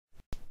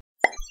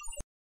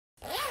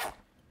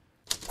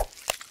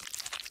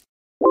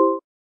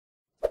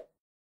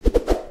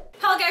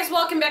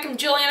welcome back. I'm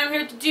Julia and I'm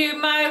here to do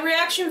my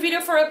reaction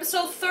video for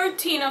episode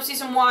 13 of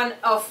season 1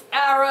 of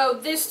Arrow.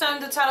 This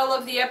time the title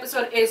of the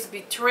episode is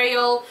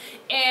Betrayal,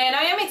 and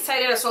I am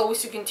excited as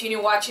always to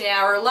continue watching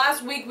Arrow.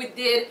 Last week we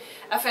did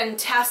a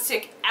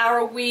fantastic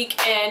Arrow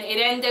week and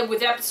it ended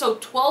with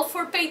episode 12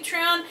 for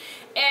Patreon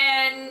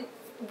and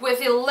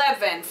with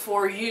 11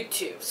 for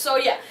YouTube. So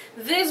yeah,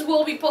 this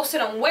will be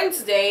posted on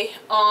Wednesday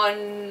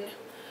on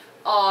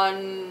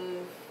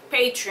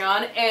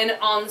Patreon and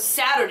on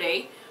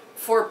Saturday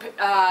for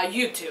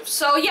YouTube.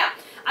 So yeah,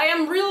 I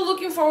am really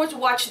looking forward to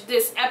watch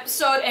this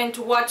episode and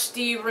to watch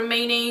the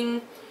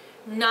remaining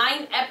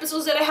 9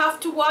 episodes that I have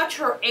to watch,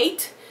 or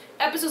 8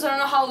 episodes. I don't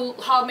know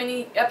how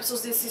many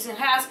episodes this season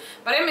has,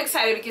 but I'm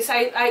excited because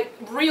I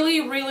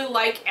really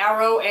like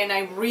Arrow and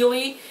I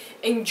really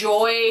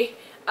enjoy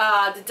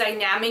the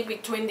dynamic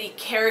between the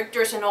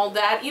characters and all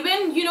that.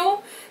 Even, you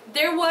know,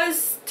 there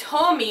was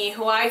Tommy,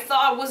 who I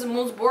thought was the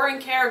most boring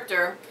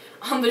character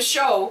on the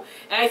show,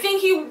 and I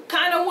think he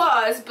kind of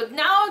was, but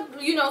now,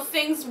 you know,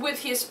 things with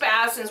his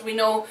past, since we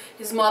know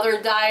his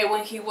mother died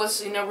when he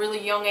was in a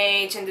really young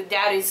age, and the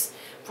dad is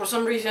for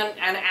some reason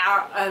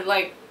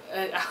like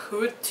a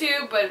hood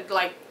too, but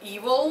like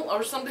evil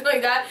or something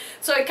like that.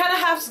 So it kind of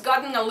has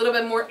gotten a little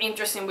bit more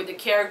interesting with the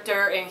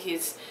character and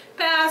his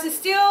past. It's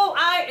still,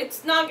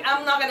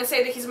 I'm not gonna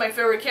say that he's my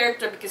favorite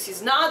character because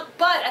he's not,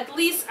 but at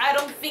least I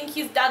don't think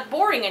he's that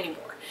boring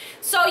anymore.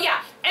 So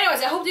yeah,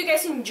 anyways, I hope you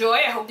guys enjoy.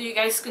 I hope that you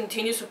guys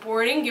continue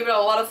supporting. Give it a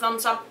lot of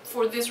thumbs up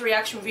for this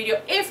reaction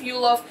video if you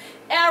love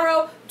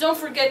Arrow. Don't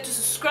forget to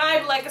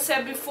subscribe, like I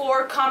said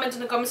before. Comment in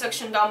the comment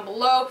section down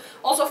below.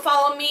 Also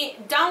follow me,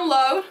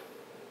 download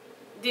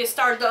the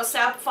Stardust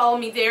app, follow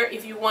me there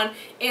if you want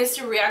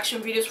instant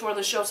reaction videos for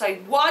the shows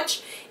I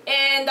watch,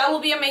 and that will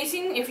be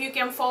amazing if you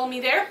can follow me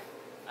there.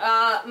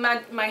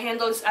 My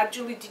handle is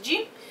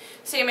 @JuliDG,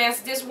 same as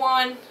this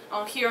one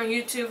on here on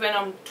YouTube and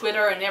on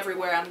Twitter and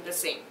everywhere. I'm the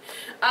same.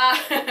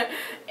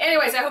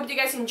 Anyways, I hope you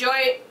guys enjoy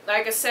it,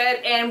 like I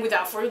said, and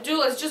without further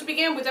ado, let's just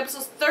begin with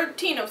episode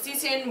 13 of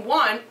season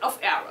 1 of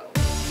Arrow.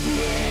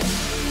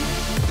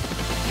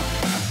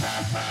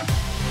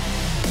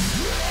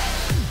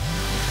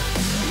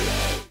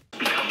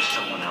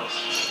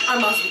 I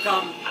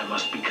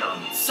must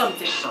become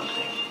something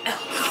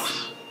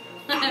else.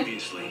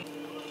 Previously.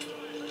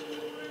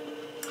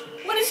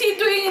 What is he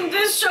doing in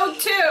this show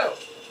too?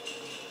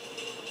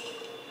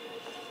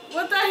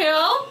 What the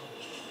hell?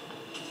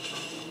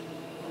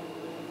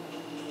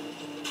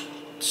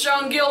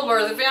 Sean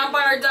Gilbert, The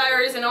Vampire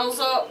Diaries, and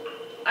also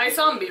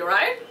iZombie,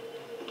 right?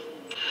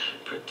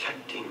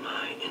 Protecting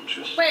my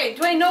interests. Wait,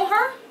 do I know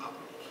her?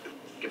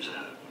 Gives a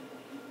hug.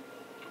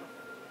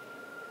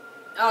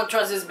 I don't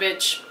trust this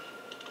bitch.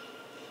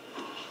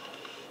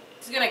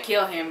 He's gonna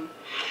kill him.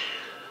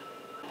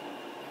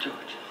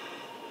 George.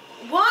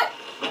 What?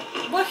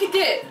 What he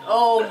did?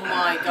 Oh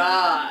my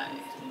god.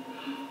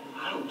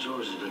 I know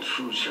George has been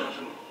food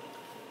shopping.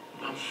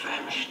 I'm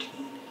famished.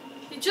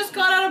 He just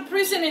got out of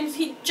prison and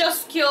he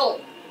just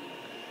killed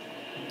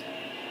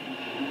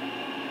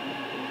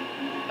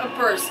a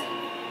person.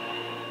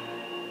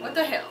 What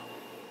the hell?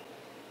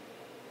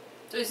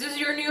 So is this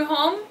your new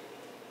home?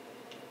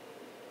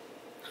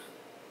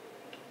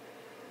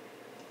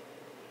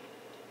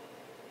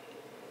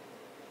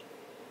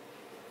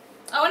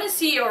 I want to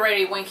see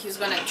already when he's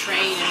gonna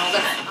train and all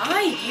that.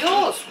 Ay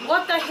Dios,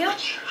 what the hell?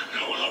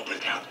 Hold up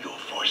without your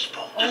voice,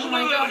 Paul. Oh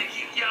my god.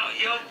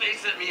 Your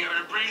face at me here, and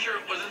I'm pretty sure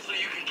it wasn't so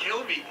you could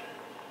kill me.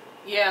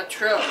 Yeah,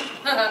 true.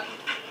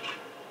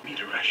 Me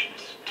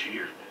directions to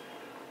your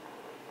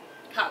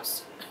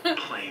house.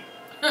 plane.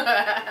 In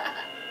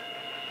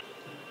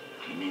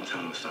the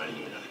meantime, I'm starting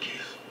you another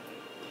case.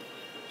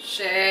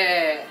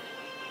 Shit.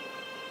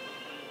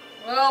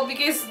 Well,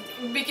 because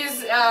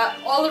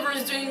Oliver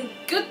is doing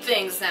good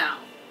things now.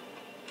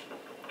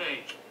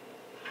 Hey,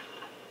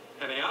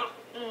 heading out?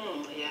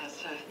 Yes.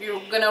 You're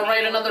gonna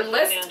write another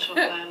list? Financial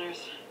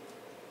planners.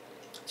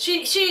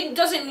 She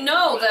doesn't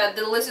know that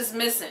the list is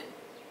missing.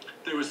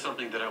 There was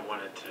something that I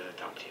wanted to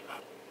talk to you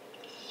about.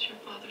 This is your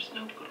father's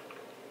notebook.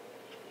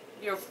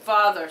 Your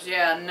father's,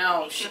 yeah,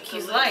 no,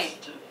 he's lying.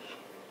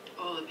 Of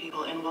all the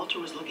people, and Walter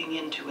was looking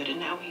into it, and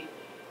now he...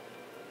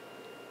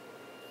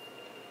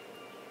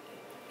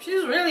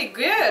 She's really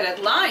good at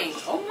lying.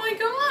 Oh my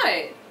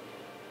god.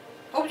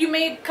 Hope you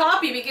made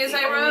copy because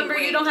I remember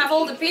you don't have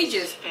all the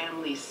pages.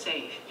 Family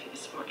safe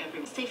is for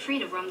everyone. Stay free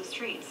to roam the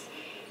streets.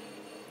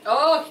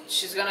 Oh,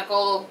 she's gonna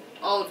call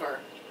Oliver.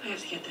 I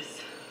have to get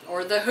this.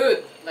 Or the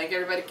Hood, like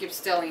everybody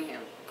keeps calling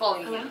him.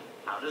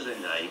 How does a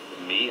night with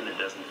me and a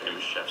dozen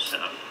famous chefs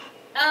sound?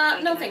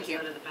 No thank you.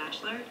 Go to The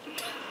Bachelor.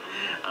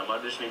 I'm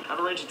auditioning. I've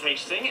arranged a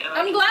tasting. And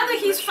I'm glad that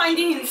he's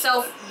finding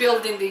himself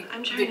building the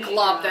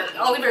club that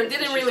Oliver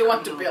didn't really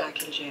want to build.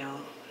 Back in jail.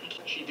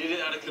 She did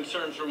it out of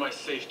concern for my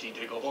safety,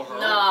 Diggle.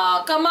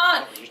 No, come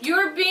on.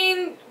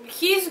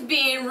 He's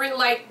being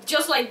like,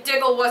 just like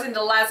Diggle was in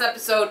the last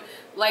episode,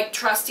 like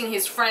trusting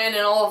his friend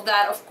and all of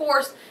that. Of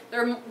course,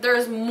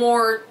 there's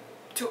more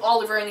to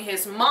Oliver and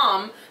his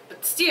mom,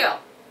 but still,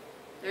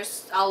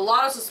 there's a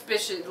lot of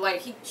suspicion.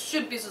 Like, he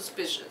should be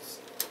suspicious.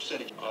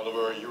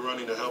 Oliver, are you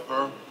running to help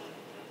her?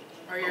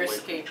 Or you're Away from the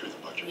escaping. truth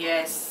about your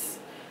Yes.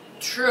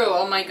 True.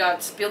 Oh my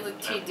god. Spill the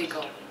tea,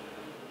 Diggle.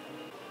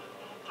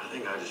 I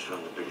think I just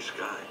found the biggest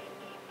guy.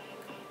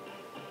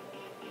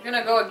 You're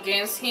gonna go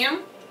against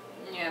him?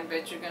 Yeah, I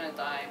bet you're gonna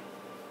die.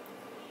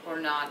 Or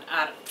not.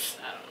 I don't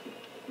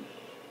know.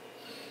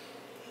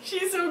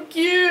 She's so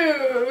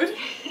cute.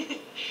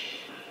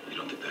 You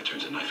don't think that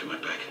turns a knife in my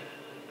back?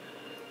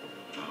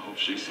 I hope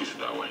she sees it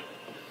that way.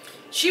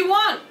 She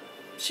won.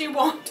 She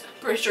won't.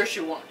 Pretty sure she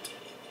won't.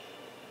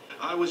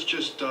 I was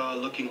just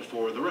looking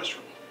for the restroom.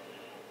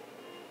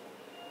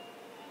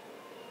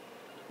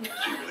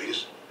 See you,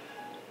 ladies.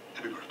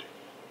 Happy birthday.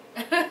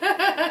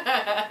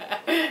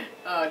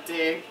 Oh,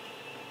 dig.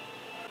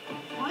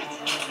 What?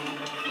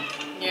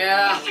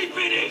 Yeah.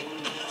 CPD!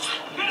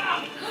 Get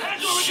out!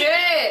 Hands over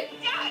Shit.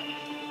 Dad!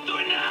 Do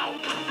it now!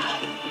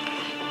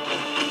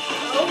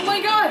 Oh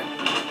my god.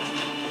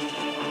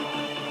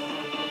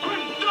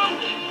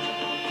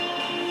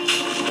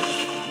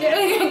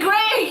 Yeah,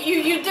 great.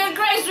 You did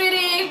great,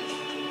 sweetie.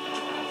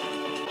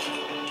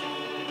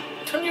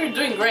 You're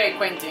doing great,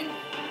 Quentin.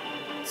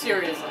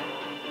 Seriously.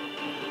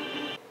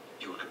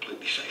 You were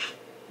completely safe.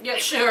 Yeah,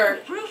 sure.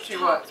 She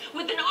was.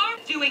 With an arm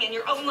doing in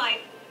your own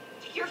life.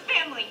 Your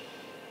family.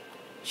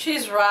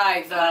 She's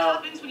right, What though.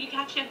 happens when you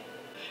catch him?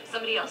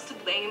 Somebody else to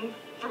blame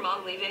for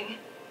Mom leaving?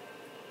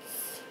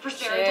 For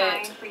Sarah Shit.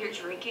 dying? For your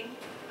drinking?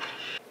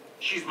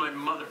 She's my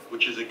mother.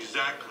 Which is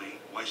exactly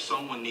why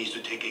someone needs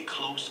to take a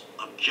close,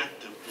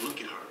 objective look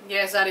at her.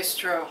 Yes, that is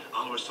true.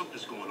 Oliver,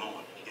 something's going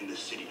on in this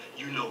city.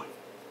 You know it.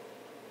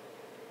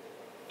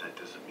 That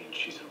doesn't mean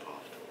she's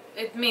involved.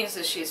 It means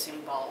that she's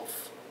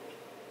involved.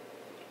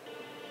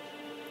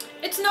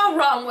 It's not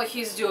wrong what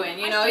he's doing,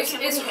 you know. It's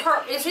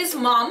his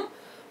mom.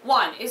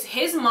 One, it's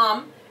his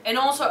mom, and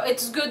also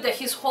it's good that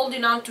he's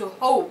holding on to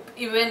hope,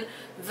 even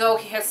though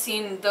he has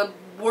seen the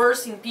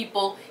worst in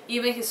people,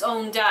 even his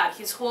own dad.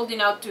 He's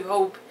holding out to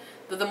hope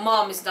that the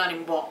mom is not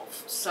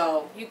involved.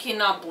 So you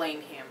cannot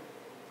blame him.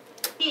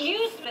 He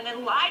used him and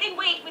then lied in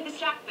wait with his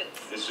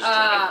jackboots. This is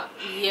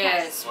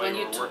Yes, while when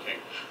you you were working.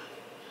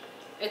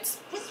 it's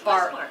This was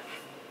part work.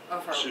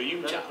 of her So you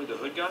met job. up with the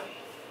hood guy?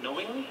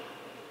 Knowingly?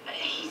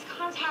 He's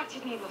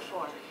contacted me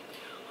before.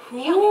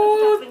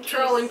 Ooh,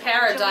 troll in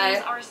paradise.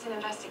 Julia's arson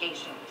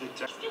investigation. He's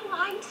been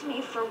lying to me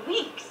for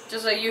weeks.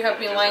 Just like you have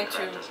been lying Just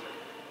like crack, doesn't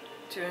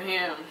it? to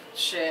him.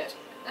 Shit.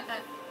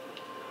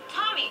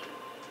 Tommy!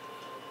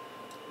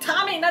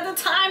 Tommy, not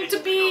the time to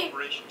be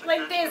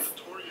like this.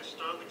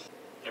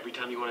 Every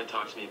time you want to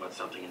talk to me about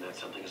something and that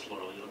something is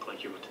Laurel, you look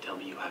like you're about to tell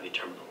me you have a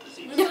terminal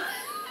disease.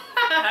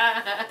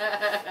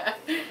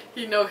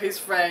 You know his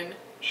friend.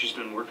 She's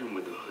been working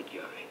with the hood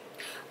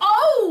guy.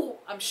 Oh!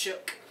 I'm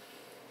shook.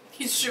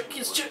 He's shook,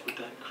 he's Work shook. with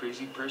that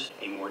crazy person?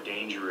 A more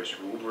dangerous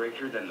rule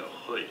breaker than the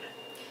hood.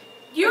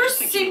 You're just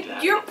think you need to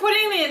have- you're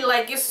putting it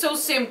like it's so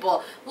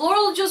simple.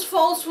 Laurel just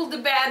falls for the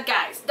bad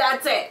guys.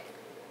 That's it.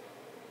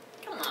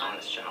 Come on.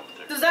 Honest job with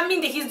her. Does that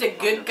mean that he's the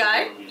good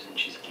guy? No reason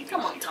she's keeping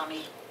Come on, secrets.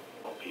 Tommy.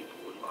 All people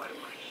would lie to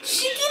my face.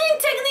 She didn't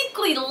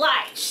technically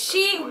lie.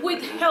 She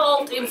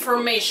withheld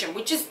information,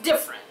 which is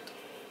different.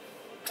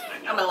 I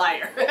know. I'm a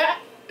liar.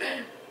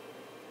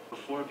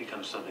 Before it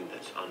becomes something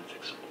that's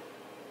unfixable.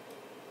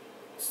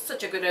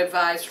 Such a good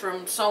advice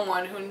from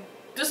someone who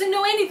doesn't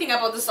know anything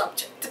about the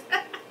subject.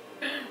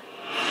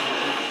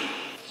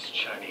 It's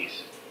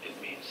Chinese. It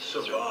means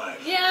Survive.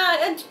 Yeah,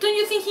 and don't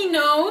you think he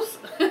knows?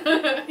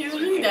 He's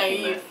really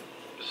naive.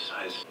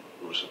 Besides,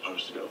 We were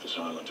supposed to go to this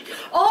island together.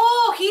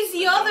 Oh, he's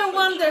the other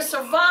one that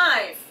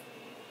survived.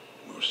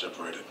 We were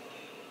separated.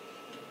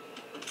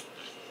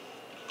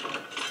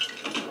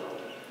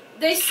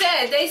 They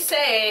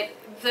said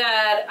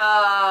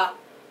that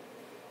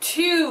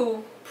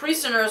two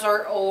prisoners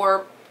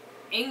or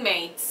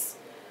inmates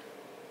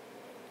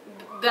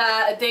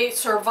that they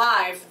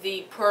survived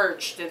the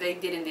purge that they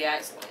did in the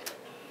Iceland.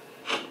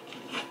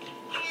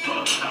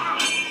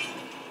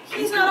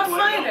 He's not a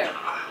fighter.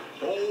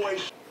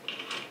 Always.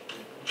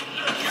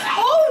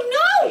 Oh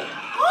no!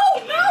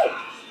 Oh no!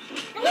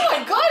 Oh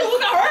my god,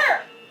 look at her!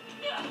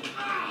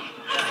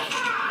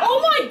 Oh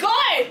my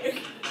god!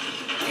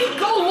 You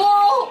go,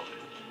 Laurel!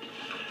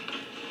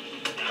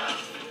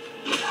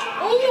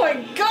 Oh my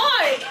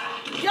god!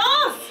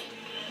 Yes!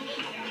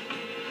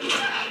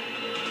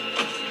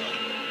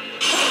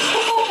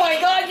 Oh my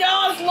god,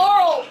 yes,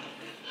 Laurel!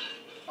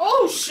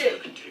 Oh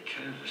shit! Take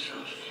care of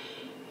yourself.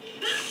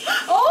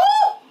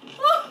 Oh!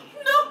 Oh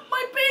no,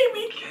 my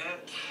baby!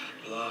 Can't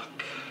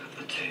block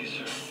the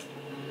taser.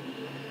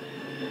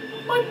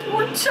 My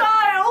poor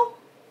child!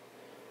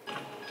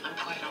 I'm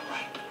quite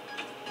alright.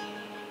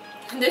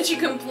 And then she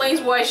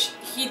complains why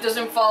he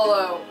doesn't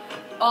follow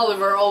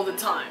Oliver all the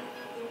time.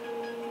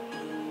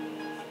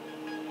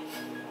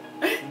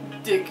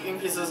 Dick in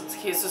his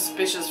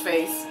suspicious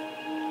face.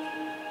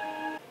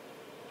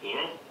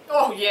 Laurel?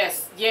 Oh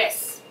yes,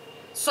 yes.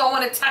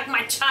 Someone attacked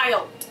my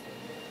child.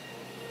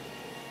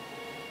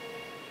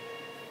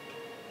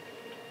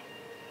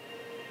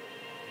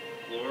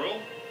 Laurel?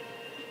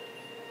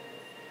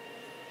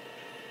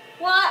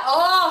 What?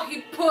 Oh,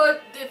 he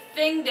put the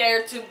thing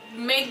there to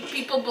make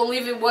people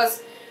believe it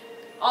was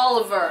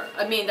Oliver.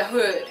 I mean, the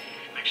Hood.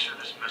 Make sure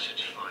this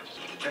message finds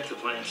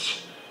Detective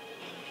Lance.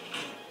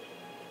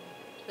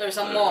 There's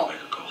a mole. Make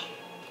a call.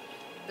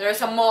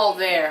 There's a mole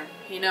there.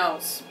 He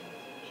knows.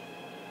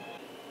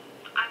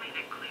 I made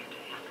it clear to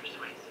him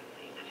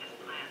persuasively that his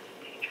plans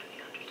endanger the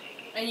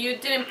undertaking. And you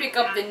didn't pick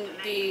up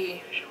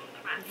the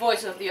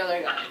voice of the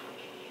other guy.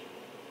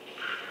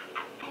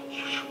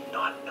 You should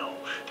not know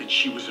that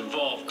she was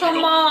involved.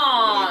 Come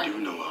on! I do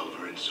know,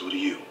 Oliver, and so do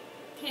you.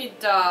 He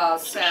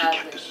does, She sadly.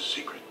 kept this a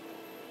secret.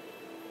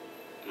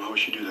 Why would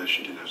she do that?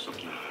 She didn't have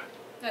something to hide.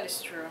 That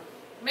is true.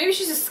 Maybe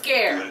she's just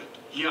scared.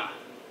 Yeah.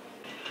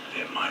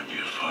 There might be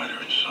a fighter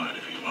inside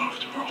of you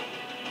after all.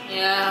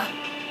 Yeah.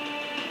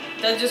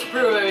 That just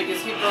proved it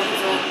because he broke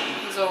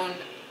his own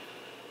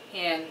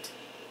hand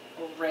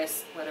or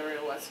wrist, whatever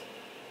it was.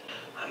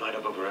 I might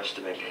have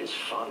overestimated his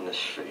fondness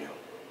for you.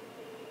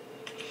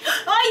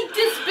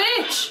 This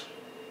bitch!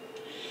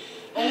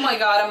 Oh my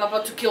god, I'm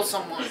about to kill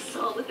someone.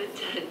 Assault with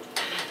intent.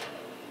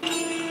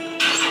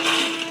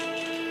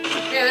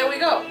 Yeah, there we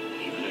go.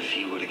 Even if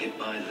he were to get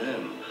by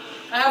them,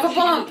 I have a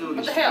bomb.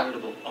 What the hell?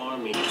 veritable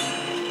army.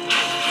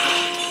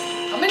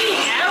 How many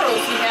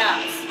arrows he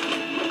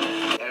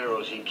has?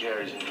 Arrows he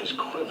carries in his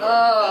quiver.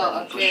 Oh,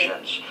 and okay.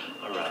 flechettes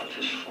around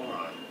his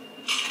forearm.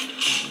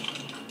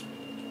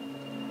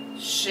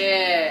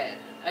 Shit.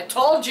 I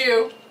told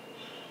you.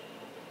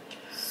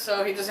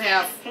 So he doesn't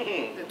have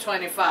the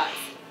 25.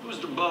 Who's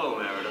the bow,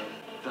 Merida?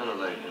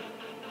 Ventilated.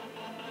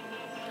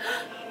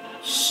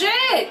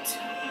 Shit!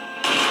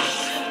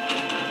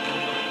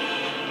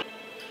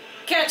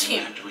 Catch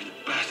him. After the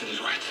bastard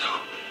is right, so.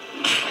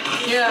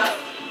 Yeah.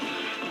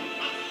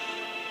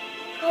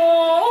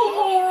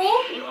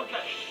 Oh, You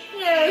okay?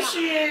 yeah,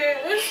 she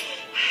is.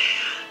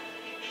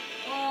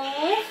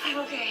 Oh, I'm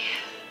okay.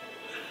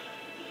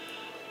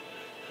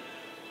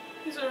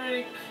 he's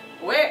already.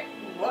 Wait,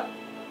 what?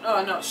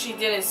 Oh no, she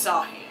didn't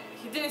saw him.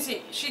 She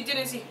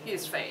didn't see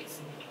his face.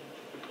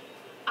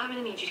 I'm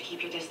gonna need you to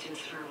keep your distance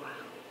for a while.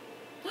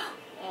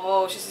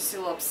 Oh, she's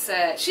still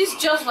upset. She's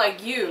just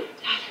like you.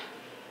 Dad,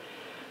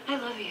 I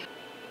love you.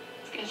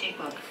 It's gonna take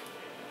longer.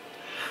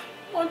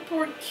 My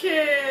poor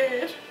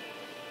kid.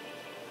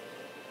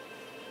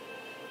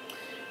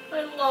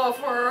 I love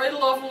her. I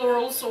love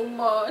Laurel so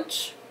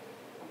much.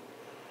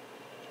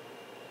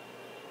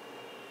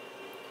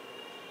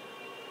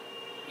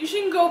 You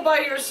shouldn't go by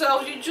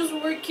yourself. You just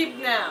were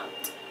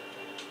kidnapped.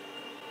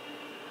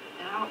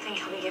 And I don't think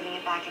he'll be giving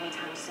it back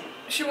anytime soon.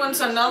 She wants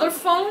another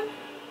phone? It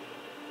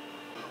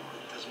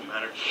doesn't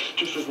matter.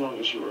 Just as long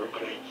as you were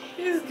okay.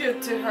 He's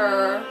good to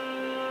her.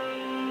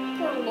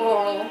 Poor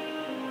Laurel.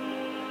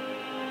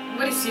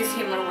 Nobody sees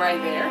him right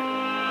there.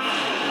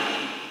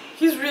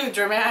 He's really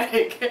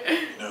dramatic.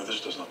 No,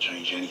 this does not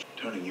change anything.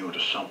 Turning you into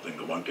something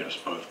that won't get us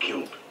both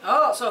killed.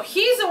 Oh, so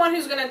he's the one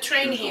who's gonna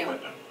train Choose a him.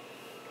 weapon.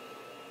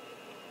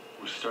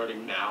 We're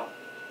starting now.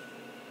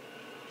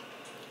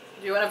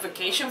 Do you want a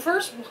vacation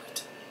first?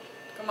 What?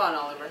 Come on,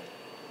 Oliver.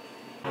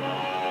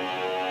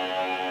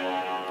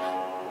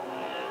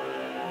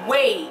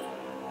 Wait.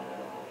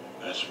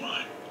 That's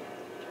mine.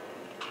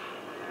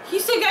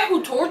 He's the guy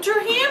who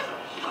tortured him?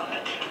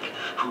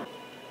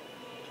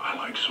 I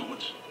like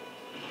swords.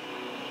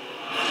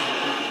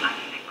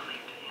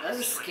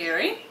 That's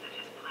scary.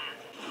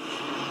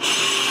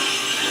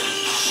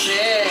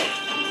 Shit.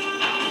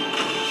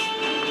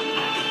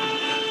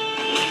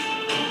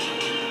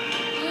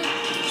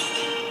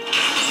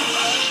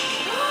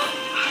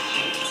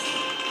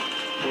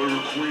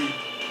 Moira Queen,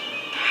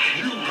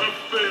 you have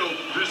failed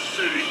this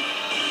city.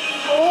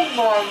 Oh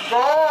my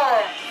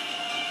god.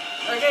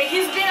 Okay,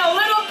 he's been a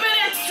little bit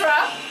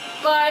extra,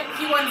 but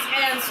he wants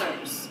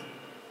answers.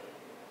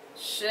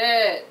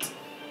 Shit.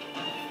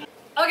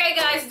 Okay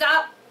guys,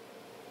 that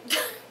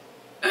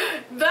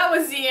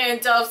was the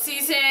end of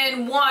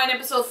season 1,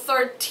 episode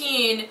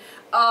 13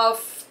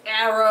 of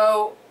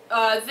Arrow.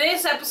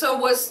 This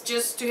episode was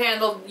just to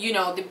handle, you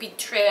know, the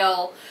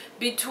betrayal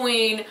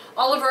between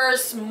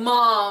Oliver's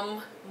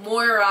mom,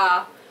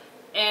 Moira,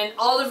 and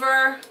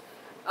Oliver,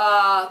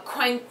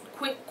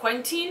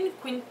 Quentin,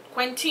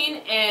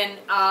 and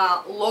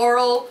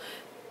Laurel,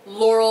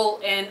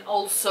 and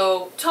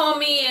also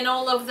Tommy, and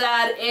all of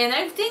that. And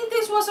I think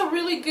this was a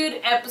really good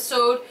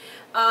episode.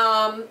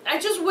 I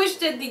just wish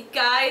that the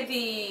guy,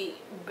 the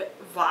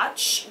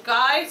Vach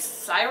guy,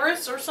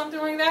 Cyrus or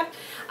something like that,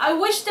 I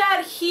wish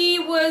that he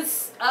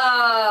was,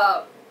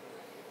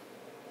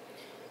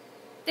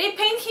 they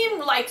paint him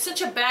like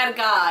such a bad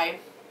guy,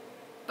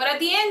 but at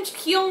the end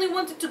he only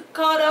wanted to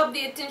cut up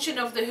the attention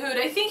of the Hood.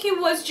 I think he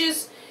was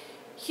just,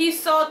 he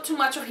thought too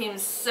much of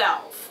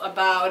himself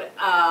about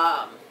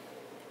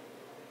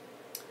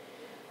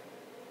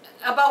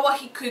what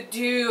he could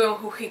do and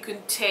who he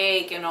could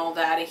take and all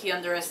that. He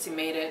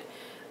underestimated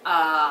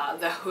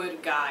the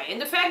Hood guy, and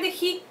the fact that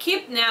he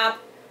kidnapped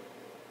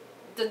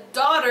the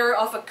daughter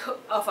of a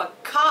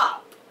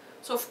cop,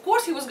 so of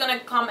course he was gonna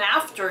come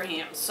after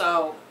him.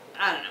 So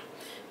I don't know,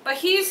 but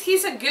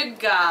he's a good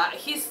guy.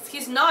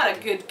 He's not a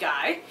good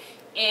guy.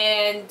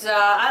 And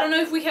I don't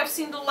know if we have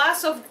seen the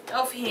last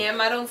of him.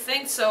 I don't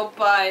think so,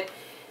 but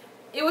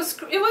it was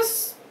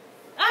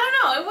I don't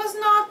know, it was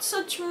not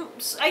such.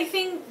 I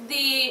think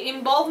the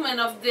involvement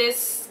of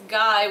this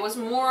guy was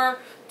more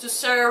to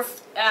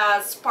serve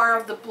as part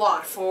of the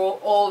plot for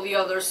all the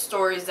other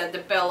stories that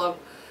develop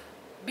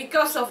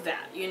because of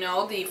that, you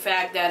know, the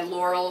fact that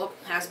Laurel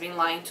has been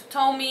lying to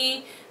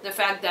Tommy, the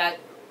fact that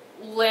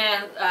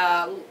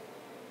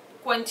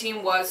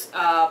Quentin was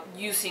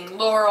using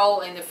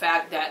Laurel, and the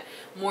fact that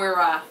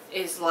Moira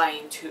is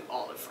lying to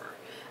Oliver.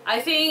 I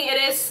think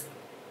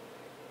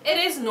it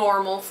is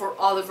normal for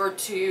Oliver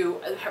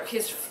to,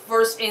 his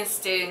first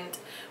instinct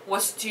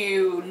was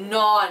to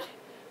not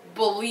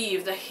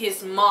believe that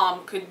his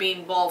mom could be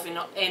involved in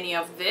any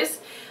of this.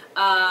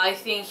 I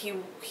think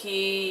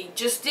he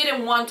just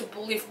didn't want to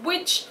believe,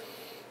 which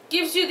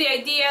gives you the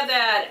idea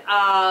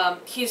that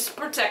he's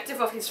protective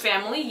of his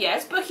family,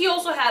 yes, but he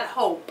also had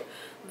hope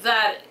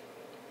that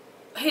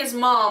his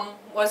mom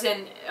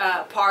wasn't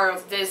part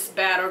of this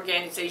bad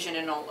organization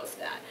and all of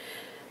that.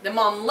 The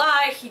mom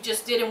lied, he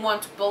just didn't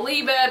want to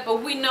believe it,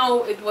 but we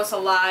know it was a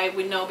lie.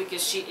 We know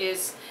because she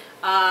is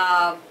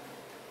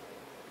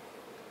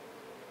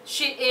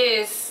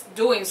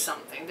doing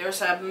something.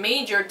 There's a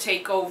major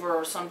takeover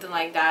or something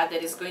like that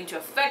that is going to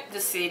affect the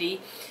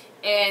city,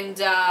 and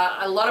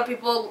a lot of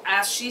people,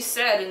 as she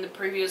said in the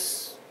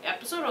previous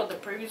episode or the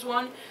previous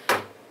one,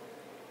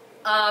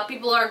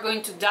 people are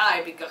going to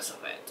die because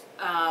of it.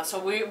 So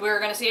we're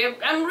gonna see it.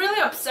 I'm really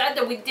upset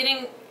that we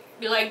didn't,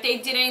 like, they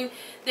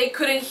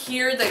couldn't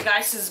hear the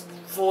guy's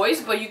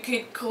voice, but you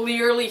could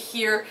clearly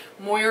hear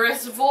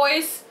Moira's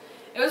voice.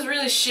 It was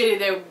really shitty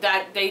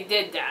that they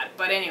did that,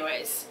 but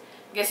anyways,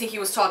 I'm guessing he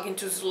was talking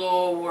too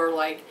slow, or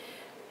like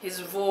his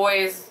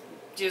voice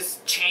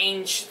just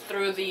changed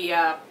through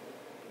the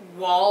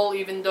wall,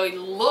 even though it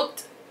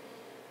looked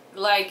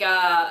like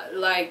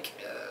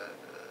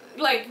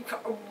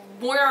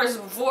Moira's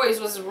voice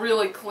was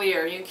really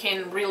clear. You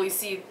can really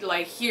see,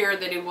 like, hear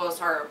that it was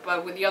her,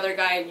 but with the other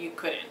guy you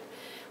couldn't.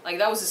 Like,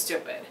 that was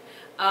stupid.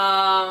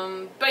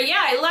 But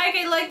yeah, I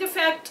like the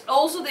fact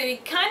also that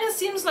it kind of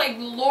seems like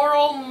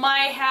Laurel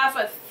might have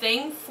a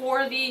thing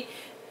for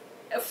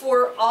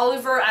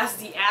Oliver as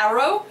the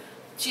Arrow.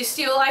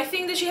 I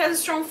think that she has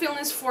strong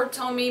feelings for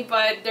Tommy,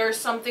 but there's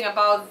something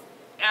about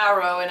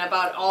Arrow and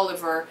about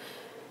Oliver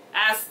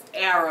as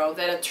Arrow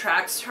that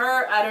attracts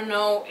her. I don't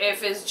know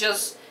if it's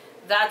just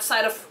that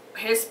side of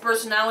his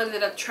personality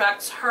that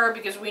attracts her,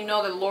 because we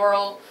know that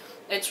Laurel,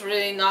 it's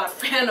really not a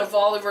fan of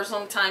Oliver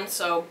sometimes,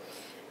 so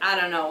I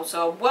don't know.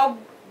 So what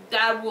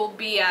that will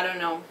be, I don't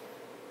know.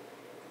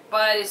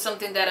 But it's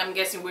something that I'm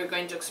guessing we're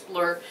going to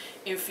explore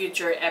in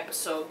future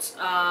episodes.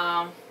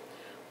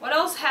 What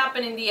else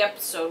happened in the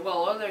episode?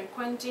 Well, other than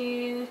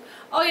Quentin...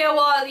 Oh yeah,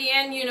 well, at the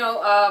end, you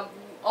know,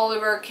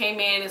 Oliver came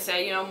in and said,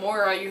 you know,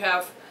 Moira, you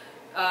have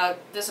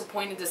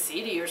disappointed the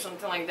city or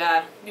something like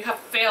that. You have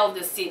failed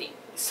the city.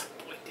 Disappointed.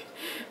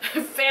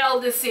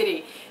 Failed the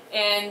city.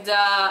 And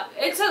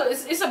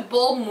it's a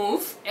bold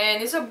move,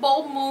 and it's a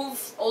bold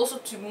move also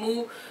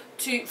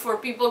for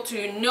people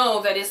to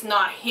know that it's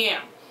not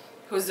him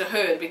who's the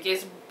Hood,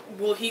 because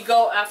will he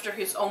go after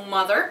his own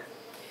mother?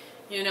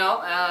 You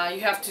know,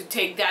 you have to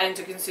take that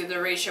into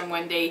consideration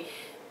when they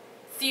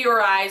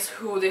theorize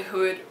who the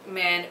Hood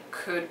man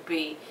could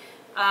be.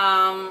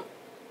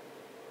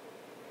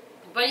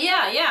 But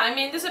yeah, I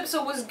mean, this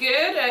episode was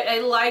good. I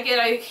like it.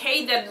 I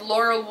hate that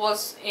Laurel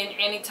was in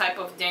any type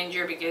of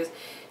danger, because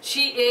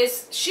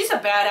she's a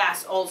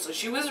badass also.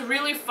 She was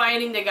really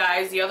fighting the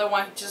guys. The other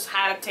one just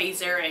had a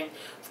taser, and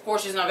of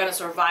course she's not gonna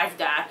survive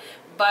that.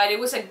 But it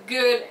was a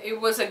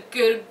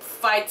good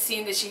fight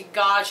scene that she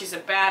got. She's a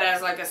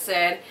badass, like I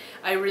said.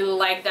 I really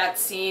like that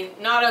scene.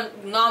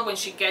 Not when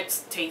she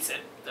gets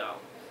tasered though.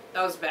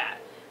 That was bad.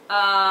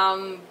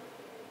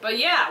 But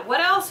yeah, what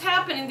else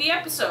happened in the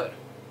episode?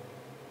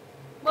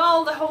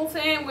 Well, the whole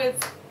thing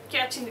with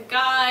catching the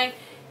guy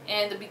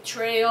and the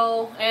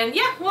betrayal, and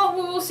yeah, well,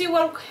 we will see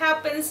what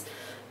happens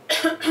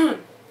on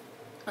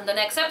the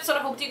next episode. I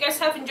hope you guys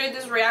have enjoyed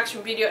this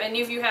reaction video, and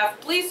if you have,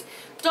 please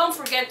don't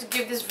forget to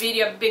give this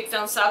video a big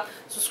thumbs up.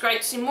 Subscribe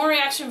to see more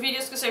reaction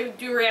videos, because I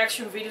do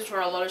reaction videos for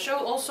a lot of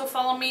shows. Also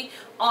follow me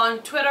on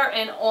Twitter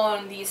and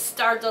on the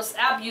Stardust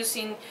app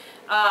using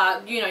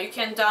you know, you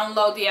can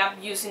download the app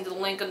using the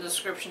link in the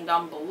description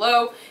down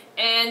below.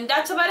 And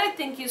that's about it.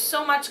 Thank you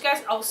so much,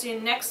 guys. I'll see you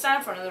next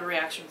time for another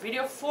reaction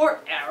video for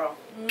Arrow.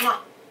 Mwah.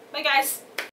 Bye, guys.